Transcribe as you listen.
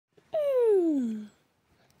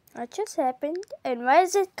What just happened? And why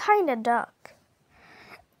is it kinda dark?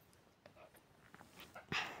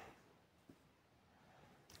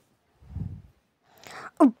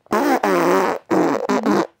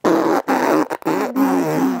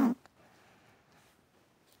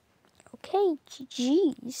 Okay,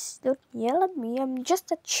 jeez, don't yell at me. I'm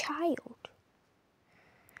just a child.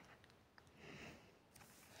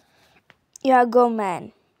 You're a grown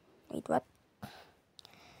man. Wait, what?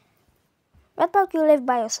 What about you live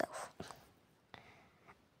by yourself?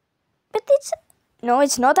 But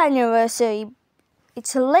it's not anniversary.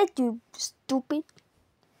 It's late, you stupid.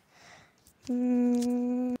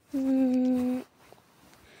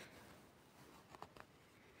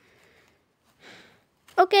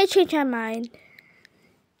 Okay, change my mind.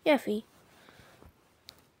 Jeffy.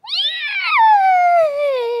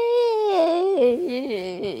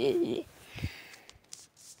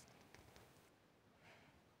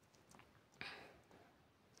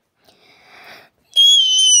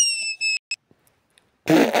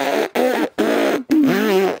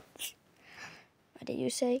 What did you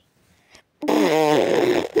say?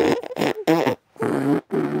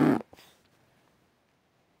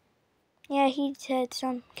 Yeah, he said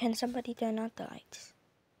can somebody turn out the lights?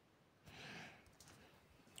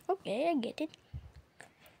 Okay, I get it.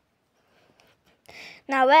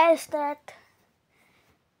 Now where's that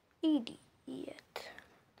idiot?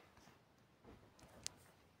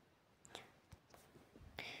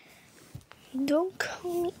 Don't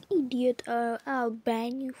call me idiot or I'll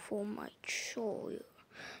ban you from my channel.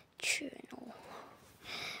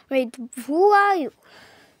 Wait, who are you?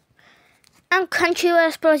 I'm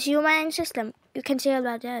Crunchyroll plus human system. You can say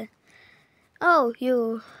about that. Oh,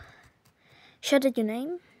 you shouted your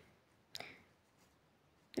name?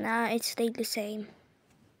 Nah, it stayed the same.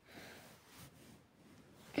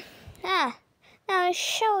 Now I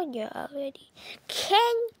showed you already.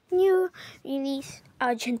 Can you release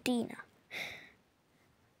Argentina?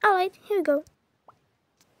 Alright, here we go.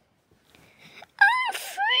 I'm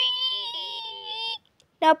free!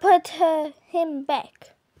 Now put him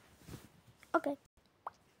back. Okay.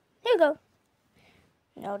 Here we go.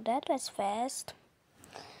 No, that was fast.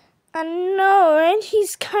 I know, and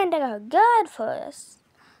he's kinda a god for us.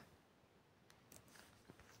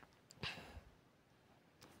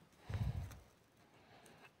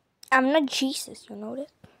 I'm not Jesus, you know that?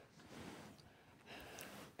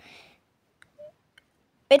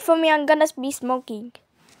 Wait for me, I'm gonna be smoking.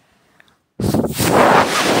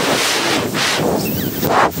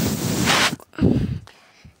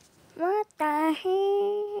 What the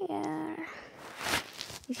hell?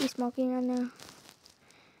 Is he smoking right now?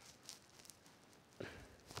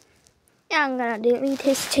 Yeah, I'm gonna delete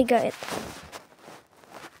his cigarette.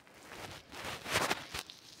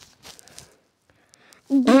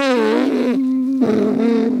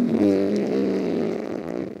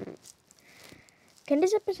 Can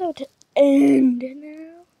this episode end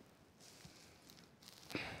now?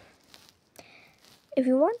 If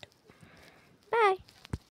you want,